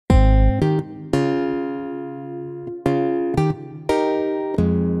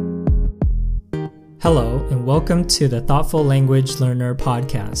Hello, and welcome to the Thoughtful Language Learner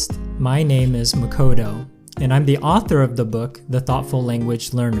podcast. My name is Makoto, and I'm the author of the book, The Thoughtful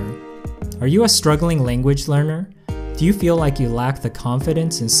Language Learner. Are you a struggling language learner? Do you feel like you lack the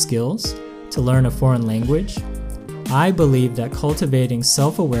confidence and skills to learn a foreign language? I believe that cultivating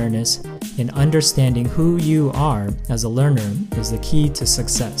self-awareness and understanding who you are as a learner is the key to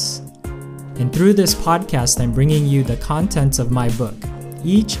success. And through this podcast, I'm bringing you the contents of my book.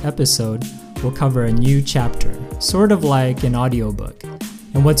 Each episode will cover a new chapter, sort of like an audiobook.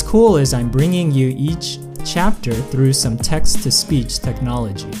 And what's cool is I'm bringing you each chapter through some text-to-speech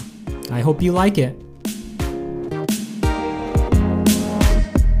technology. I hope you like it.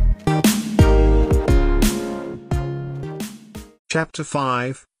 Chapter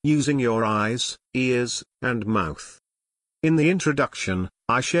 5, Using Your Eyes, Ears, and Mouth. In the introduction,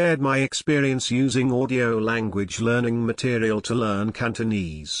 I shared my experience using audio language learning material to learn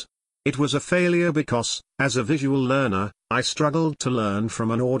Cantonese. It was a failure because, as a visual learner, I struggled to learn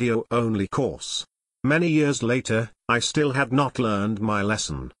from an audio-only course. Many years later, I still had not learned my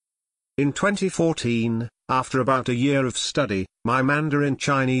lesson. In 2014, after about a year of study, my Mandarin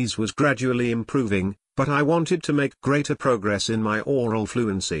Chinese was gradually improving, but I wanted to make greater progress in my oral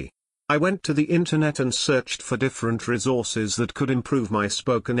fluency. I went to the internet and searched for different resources that could improve my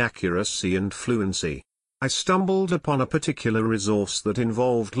spoken accuracy and fluency. I stumbled upon a particular resource that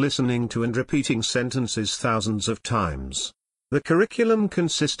involved listening to and repeating sentences thousands of times. The curriculum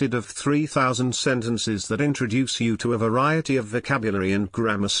consisted of 3,000 sentences that introduce you to a variety of vocabulary and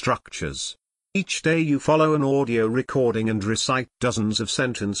grammar structures. Each day you follow an audio recording and recite dozens of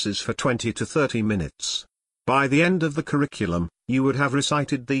sentences for 20 to 30 minutes. By the end of the curriculum, you would have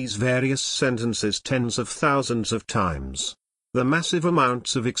recited these various sentences tens of thousands of times. The massive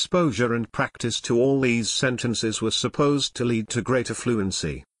amounts of exposure and practice to all these sentences were supposed to lead to greater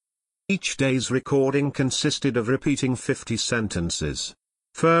fluency. Each day's recording consisted of repeating 50 sentences.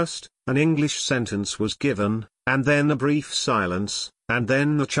 First, an English sentence was given, and then a brief silence, and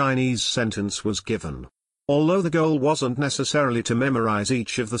then the Chinese sentence was given. Although the goal wasn't necessarily to memorize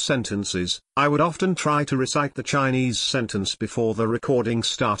each of the sentences, I would often try to recite the Chinese sentence before the recording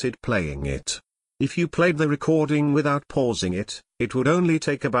started playing it. If you played the recording without pausing it, it would only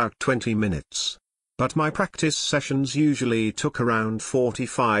take about 20 minutes. But my practice sessions usually took around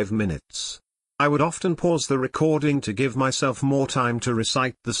 45 minutes. I would often pause the recording to give myself more time to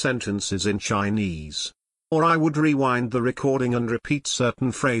recite the sentences in Chinese. Or I would rewind the recording and repeat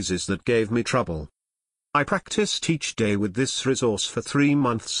certain phrases that gave me trouble. I practiced each day with this resource for 3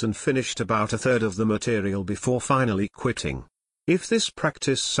 months and finished about a third of the material before finally quitting. If this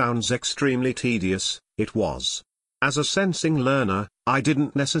practice sounds extremely tedious, it was. As a sensing learner, I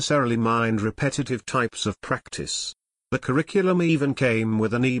didn't necessarily mind repetitive types of practice. The curriculum even came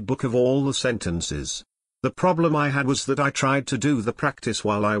with an e-book of all the sentences. The problem I had was that I tried to do the practice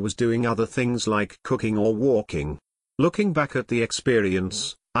while I was doing other things like cooking or walking. Looking back at the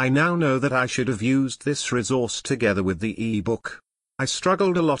experience, I now know that I should have used this resource together with the e-book. I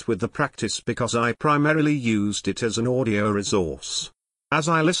struggled a lot with the practice because I primarily used it as an audio resource. As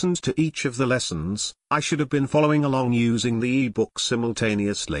I listened to each of the lessons, I should have been following along using the e-book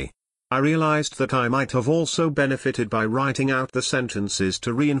simultaneously. I realized that I might have also benefited by writing out the sentences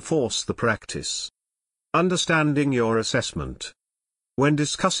to reinforce the practice. Understanding your assessment. When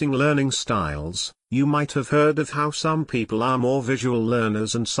discussing learning styles, you might have heard of how some people are more visual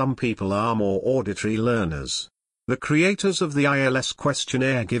learners and some people are more auditory learners. The creators of the ILS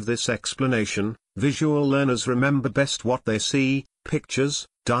questionnaire give this explanation: visual learners remember best what they see, pictures,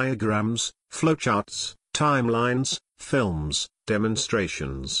 diagrams, flowcharts, timelines, films,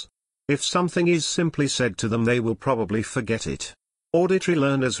 demonstrations. If something is simply said to them, they will probably forget it. Auditory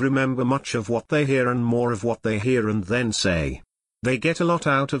learners remember much of what they hear and more of what they hear and then say. They get a lot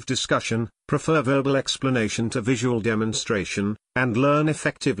out of discussion, prefer verbal explanation to visual demonstration, and learn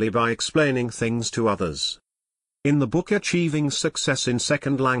effectively by explaining things to others. In the book Achieving Success in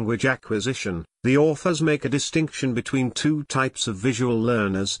Second Language Acquisition, the authors make a distinction between two types of visual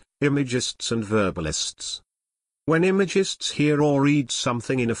learners, imagists and verbalists. When imagists hear or read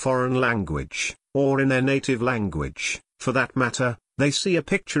something in a foreign language, or in their native language, for that matter, they see a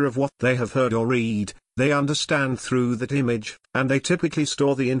picture of what they have heard or read, they understand through that image, and they typically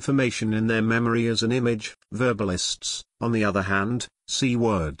store the information in their memory as an image. Verbalists, on the other hand, see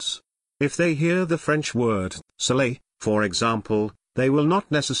words. If they hear the French word, soleil, for example, they will not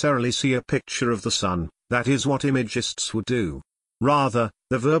necessarily see a picture of the sun. That is what imagists would do. Rather,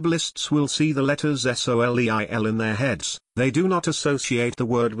 the verbalists will see the letters SOLEIL in their heads. They do not associate the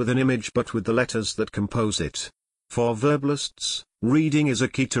word with an image but with the letters that compose it. For verbalists, reading is a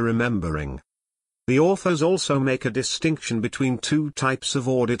key to remembering. The authors also make a distinction between two types of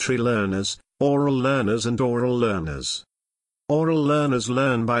auditory learners, oral learners and oral learners. Oral learners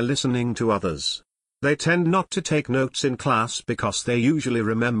learn by listening to others. They tend not to take notes in class because they usually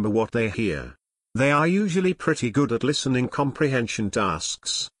remember what they hear. They are usually pretty good at listening comprehension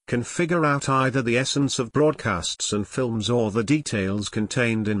tasks, can figure out either the essence of broadcasts and films or the details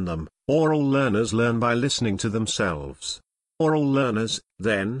contained in them. Oral learners learn by listening to themselves. Oral learners,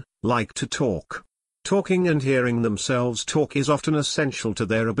 then, like to talk. Talking and hearing themselves talk is often essential to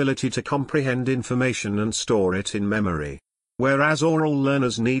their ability to comprehend information and store it in memory. Whereas oral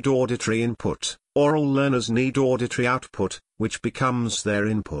learners need auditory input, oral learners need auditory output, which becomes their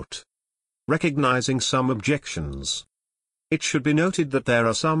input. Recognizing some objections. It should be noted that there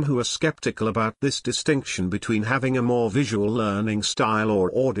are some who are skeptical about this distinction between having a more visual learning style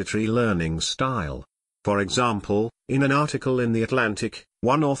or auditory learning style. For example, in an article in The Atlantic,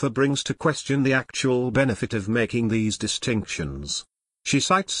 one author brings to question the actual benefit of making these distinctions. She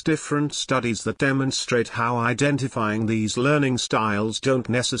cites different studies that demonstrate how identifying these learning styles don't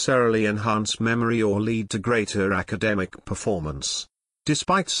necessarily enhance memory or lead to greater academic performance.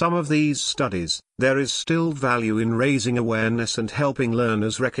 Despite some of these studies, there is still value in raising awareness and helping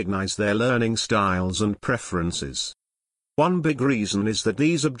learners recognize their learning styles and preferences. One big reason is that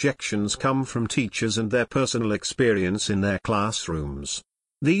these objections come from teachers and their personal experience in their classrooms.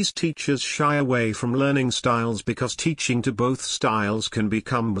 These teachers shy away from learning styles because teaching to both styles can be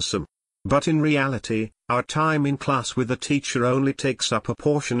cumbersome. But in reality, our time in class with a teacher only takes up a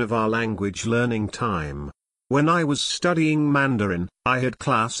portion of our language learning time. When I was studying Mandarin, I had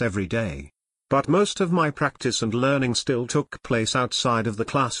class every day. But most of my practice and learning still took place outside of the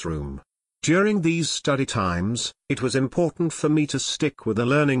classroom. During these study times, it was important for me to stick with a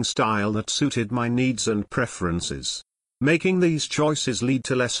learning style that suited my needs and preferences. Making these choices lead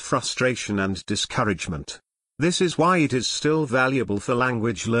to less frustration and discouragement. This is why it is still valuable for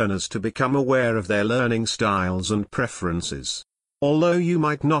language learners to become aware of their learning styles and preferences. Although you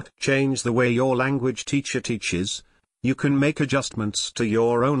might not change the way your language teacher teaches, you can make adjustments to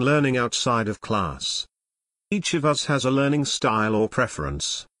your own learning outside of class. Each of us has a learning style or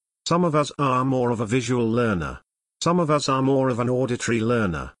preference. Some of us are more of a visual learner. Some of us are more of an auditory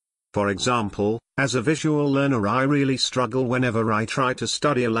learner. For example, as a visual learner I really struggle whenever I try to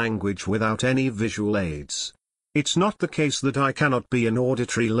study a language without any visual aids. It's not the case that I cannot be an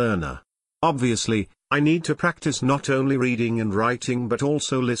auditory learner. Obviously, I need to practice not only reading and writing but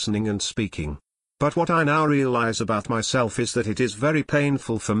also listening and speaking. But what I now realize about myself is that it is very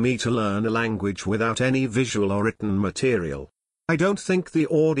painful for me to learn a language without any visual or written material. I don't think the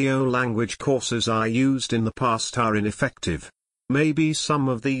audio language courses I used in the past are ineffective. Maybe some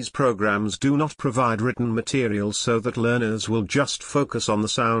of these programs do not provide written material so that learners will just focus on the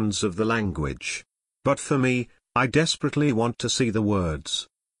sounds of the language. But for me, I desperately want to see the words.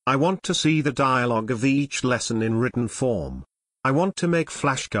 I want to see the dialogue of each lesson in written form. I want to make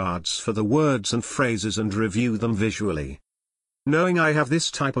flashcards for the words and phrases and review them visually. Knowing I have this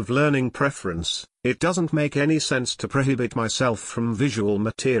type of learning preference, it doesn't make any sense to prohibit myself from visual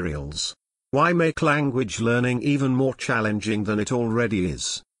materials. Why make language learning even more challenging than it already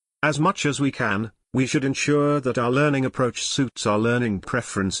is? As much as we can, we should ensure that our learning approach suits our learning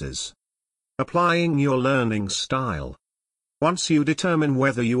preferences. Applying your learning style. Once you determine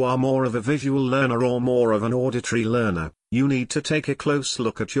whether you are more of a visual learner or more of an auditory learner, you need to take a close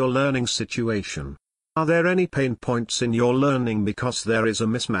look at your learning situation. Are there any pain points in your learning because there is a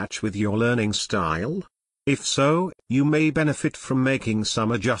mismatch with your learning style? If so, you may benefit from making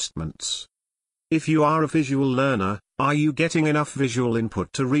some adjustments. If you are a visual learner, are you getting enough visual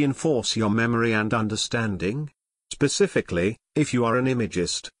input to reinforce your memory and understanding? Specifically, if you are an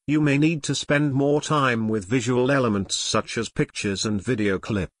imagist, you may need to spend more time with visual elements such as pictures and video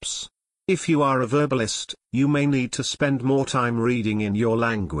clips. If you are a verbalist, you may need to spend more time reading in your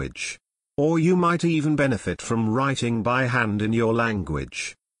language. Or you might even benefit from writing by hand in your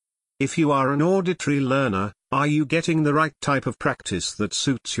language. If you are an auditory learner, are you getting the right type of practice that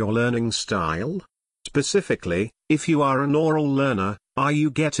suits your learning style? Specifically, if you are an oral learner, are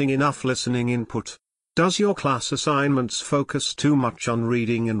you getting enough listening input? Does your class assignments focus too much on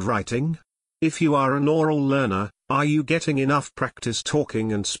reading and writing? If you are an oral learner, are you getting enough practice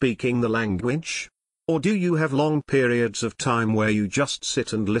talking and speaking the language? Or do you have long periods of time where you just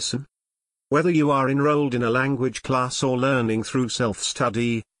sit and listen? Whether you are enrolled in a language class or learning through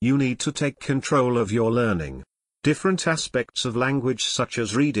self-study, you need to take control of your learning. Different aspects of language such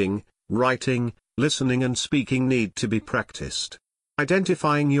as reading, writing, listening and speaking need to be practiced.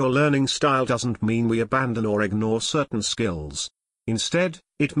 Identifying your learning style doesn't mean we abandon or ignore certain skills. Instead,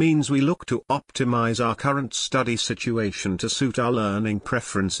 It means we look to optimize our current study situation to suit our learning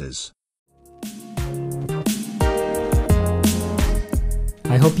preferences.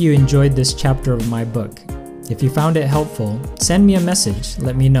 I hope you enjoyed this chapter of my book. If you found it helpful, send me a message,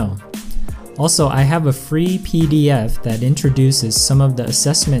 let me know. Also, I have a free PDF that introduces some of the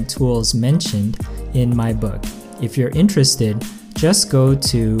assessment tools mentioned in my book. If you're interested, just go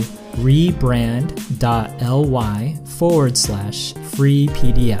to rebrand.ly/free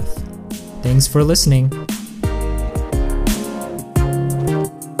PDF. Thanks for listening.